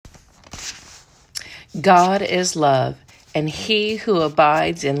God is love, and he who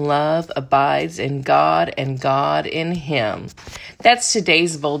abides in love abides in God, and God in him. That's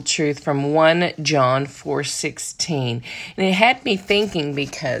today's bold truth from 1 John 4:16. And it had me thinking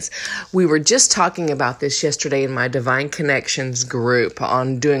because we were just talking about this yesterday in my Divine Connections group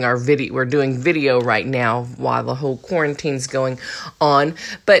on doing our video. We're doing video right now while the whole quarantine's going on,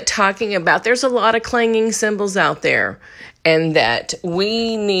 but talking about there's a lot of clanging cymbals out there. And that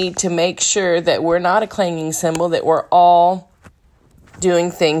we need to make sure that we're not a clanging cymbal, that we're all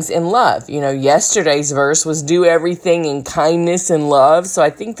doing things in love. You know, yesterday's verse was do everything in kindness and love. So I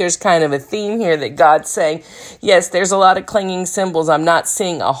think there's kind of a theme here that God's saying, yes, there's a lot of clanging cymbals. I'm not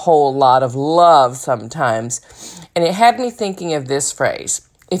seeing a whole lot of love sometimes. And it had me thinking of this phrase.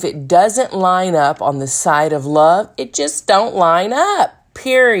 If it doesn't line up on the side of love, it just don't line up.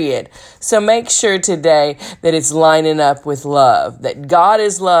 Period. So make sure today that it's lining up with love, that God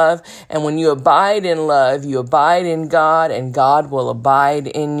is love. And when you abide in love, you abide in God and God will abide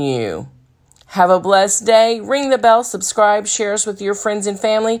in you. Have a blessed day. Ring the bell, subscribe, share us with your friends and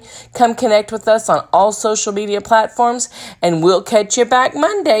family. Come connect with us on all social media platforms, and we'll catch you back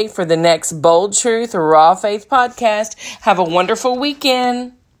Monday for the next Bold Truth Raw Faith podcast. Have a wonderful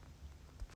weekend.